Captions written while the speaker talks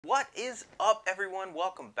What is up, everyone?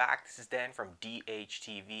 Welcome back. This is Dan from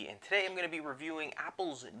DHTV, and today I'm going to be reviewing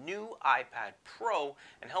Apple's new iPad Pro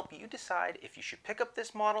and help you decide if you should pick up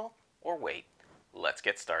this model or wait. Let's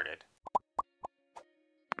get started.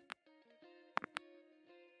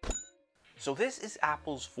 So this is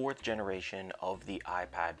Apple's fourth generation of the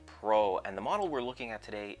iPad Pro, and the model we're looking at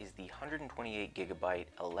today is the 128GB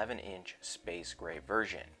 11-inch space gray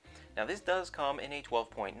version. Now this does come in a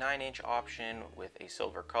 12.9-inch option with a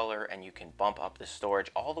silver color, and you can bump up the storage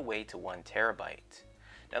all the way to 1 terabyte.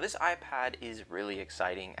 Now this iPad is really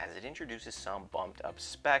exciting as it introduces some bumped up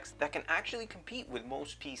specs that can actually compete with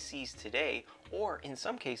most PCs today, or in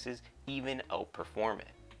some cases even outperform it.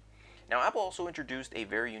 Now Apple also introduced a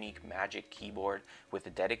very unique Magic Keyboard with a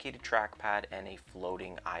dedicated trackpad and a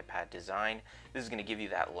floating iPad design. This is going to give you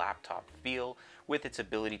that laptop feel with its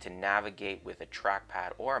ability to navigate with a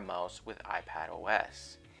trackpad or a mouse with iPad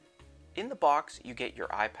OS. In the box you get your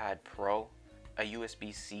iPad Pro, a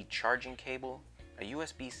USB-C charging cable, a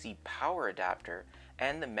USB-C power adapter,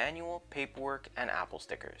 and the manual, paperwork, and Apple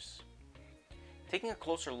stickers. Taking a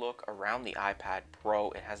closer look around the iPad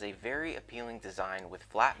Pro, it has a very appealing design with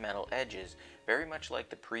flat metal edges, very much like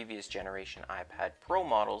the previous generation iPad Pro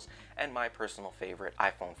models and my personal favorite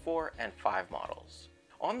iPhone 4 and 5 models.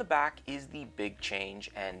 On the back is the big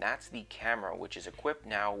change, and that's the camera, which is equipped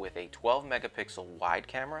now with a 12 megapixel wide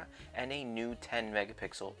camera and a new 10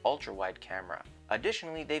 megapixel ultra wide camera.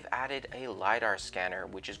 Additionally, they've added a Lidar scanner,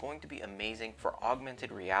 which is going to be amazing for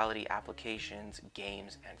augmented reality applications,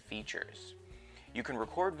 games, and features. You can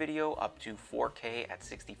record video up to 4K at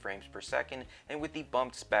 60 frames per second, and with the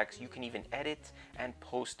bumped specs, you can even edit and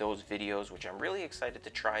post those videos, which I'm really excited to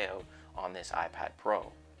try out on this iPad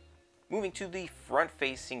Pro. Moving to the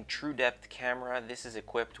front-facing True Depth camera, this is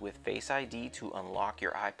equipped with Face ID to unlock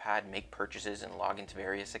your iPad, make purchases, and log into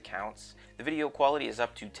various accounts. The video quality is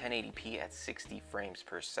up to 1080p at 60 frames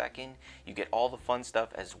per second. You get all the fun stuff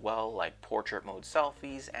as well, like portrait mode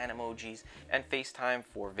selfies and emojis, and FaceTime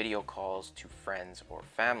for video calls to friends or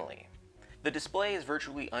family. The display is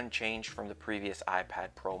virtually unchanged from the previous iPad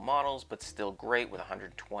Pro models, but still great with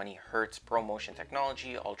 120Hz ProMotion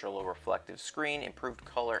technology, ultra low reflective screen, improved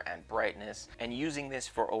color and brightness. And using this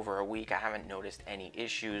for over a week, I haven't noticed any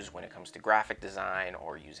issues when it comes to graphic design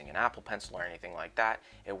or using an Apple Pencil or anything like that.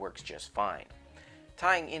 It works just fine.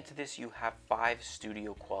 Tying into this, you have 5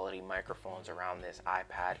 studio quality microphones around this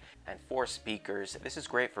iPad and 4 speakers. This is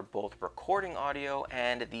great for both recording audio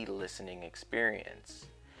and the listening experience.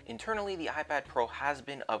 Internally, the iPad Pro has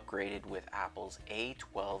been upgraded with Apple's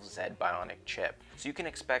A12Z Bionic chip, so you can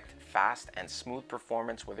expect fast and smooth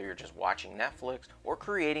performance whether you're just watching Netflix or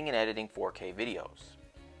creating and editing 4K videos.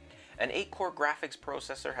 An 8-core graphics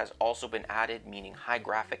processor has also been added, meaning high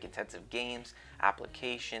graphic intensive games,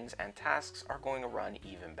 applications, and tasks are going to run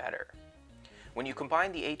even better. When you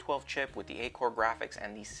combine the A12 chip with the 8-core graphics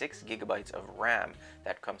and the 6GB of RAM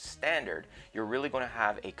that comes standard, you're really going to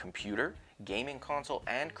have a computer, gaming console,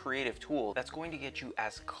 and creative tool that's going to get you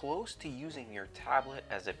as close to using your tablet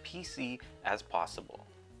as a PC as possible.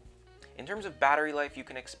 In terms of battery life, you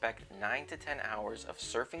can expect 9 to 10 hours of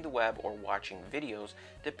surfing the web or watching videos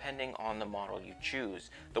depending on the model you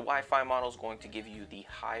choose. The Wi-Fi model is going to give you the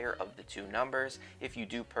higher of the two numbers. If you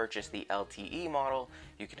do purchase the LTE model,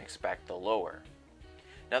 you can expect the lower.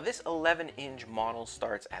 Now this 11-inch model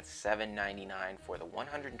starts at $799 for the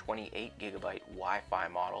 128GB Wi-Fi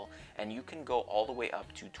model, and you can go all the way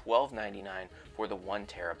up to $1299 for the 1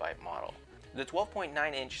 terabyte model. The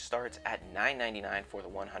 12.9-inch starts at $999 for the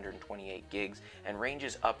 128 gigs and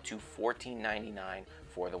ranges up to $1499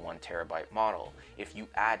 for the 1 terabyte model. If you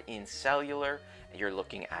add in cellular, you're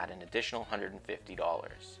looking at an additional $150.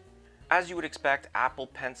 As you would expect, Apple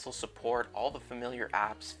Pencil support, all the familiar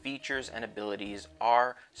apps, features, and abilities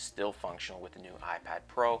are still functional with the new iPad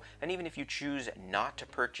Pro, and even if you choose not to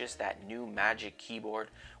purchase that new Magic Keyboard,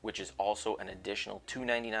 which is also an additional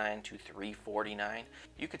 $299 to $349,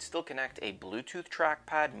 you could still connect a Bluetooth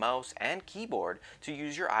trackpad, mouse, and keyboard to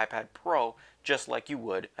use your iPad Pro just like you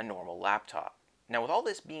would a normal laptop. Now with all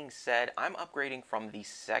this being said, I'm upgrading from the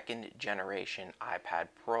 2nd generation iPad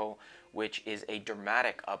Pro, which is a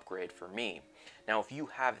dramatic upgrade for me. Now if you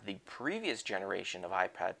have the previous generation of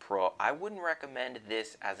iPad Pro, I wouldn't recommend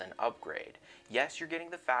this as an upgrade. Yes, you're getting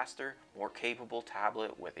the faster, more capable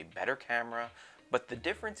tablet with a better camera, but the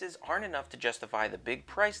differences aren't enough to justify the big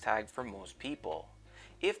price tag for most people.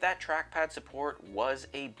 If that trackpad support was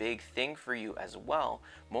a big thing for you as well,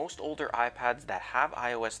 most older iPads that have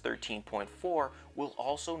iOS 13.4 will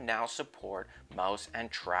also now support mouse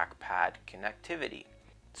and trackpad connectivity.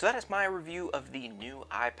 So that is my review of the new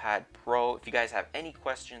iPad Pro. If you guys have any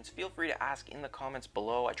questions, feel free to ask in the comments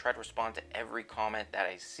below. I try to respond to every comment that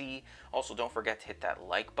I see. Also, don't forget to hit that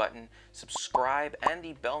like button, subscribe, and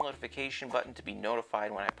the bell notification button to be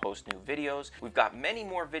notified when I post new videos. We've got many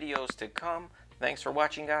more videos to come. Thanks for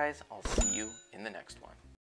watching, guys. I'll see you in the next one.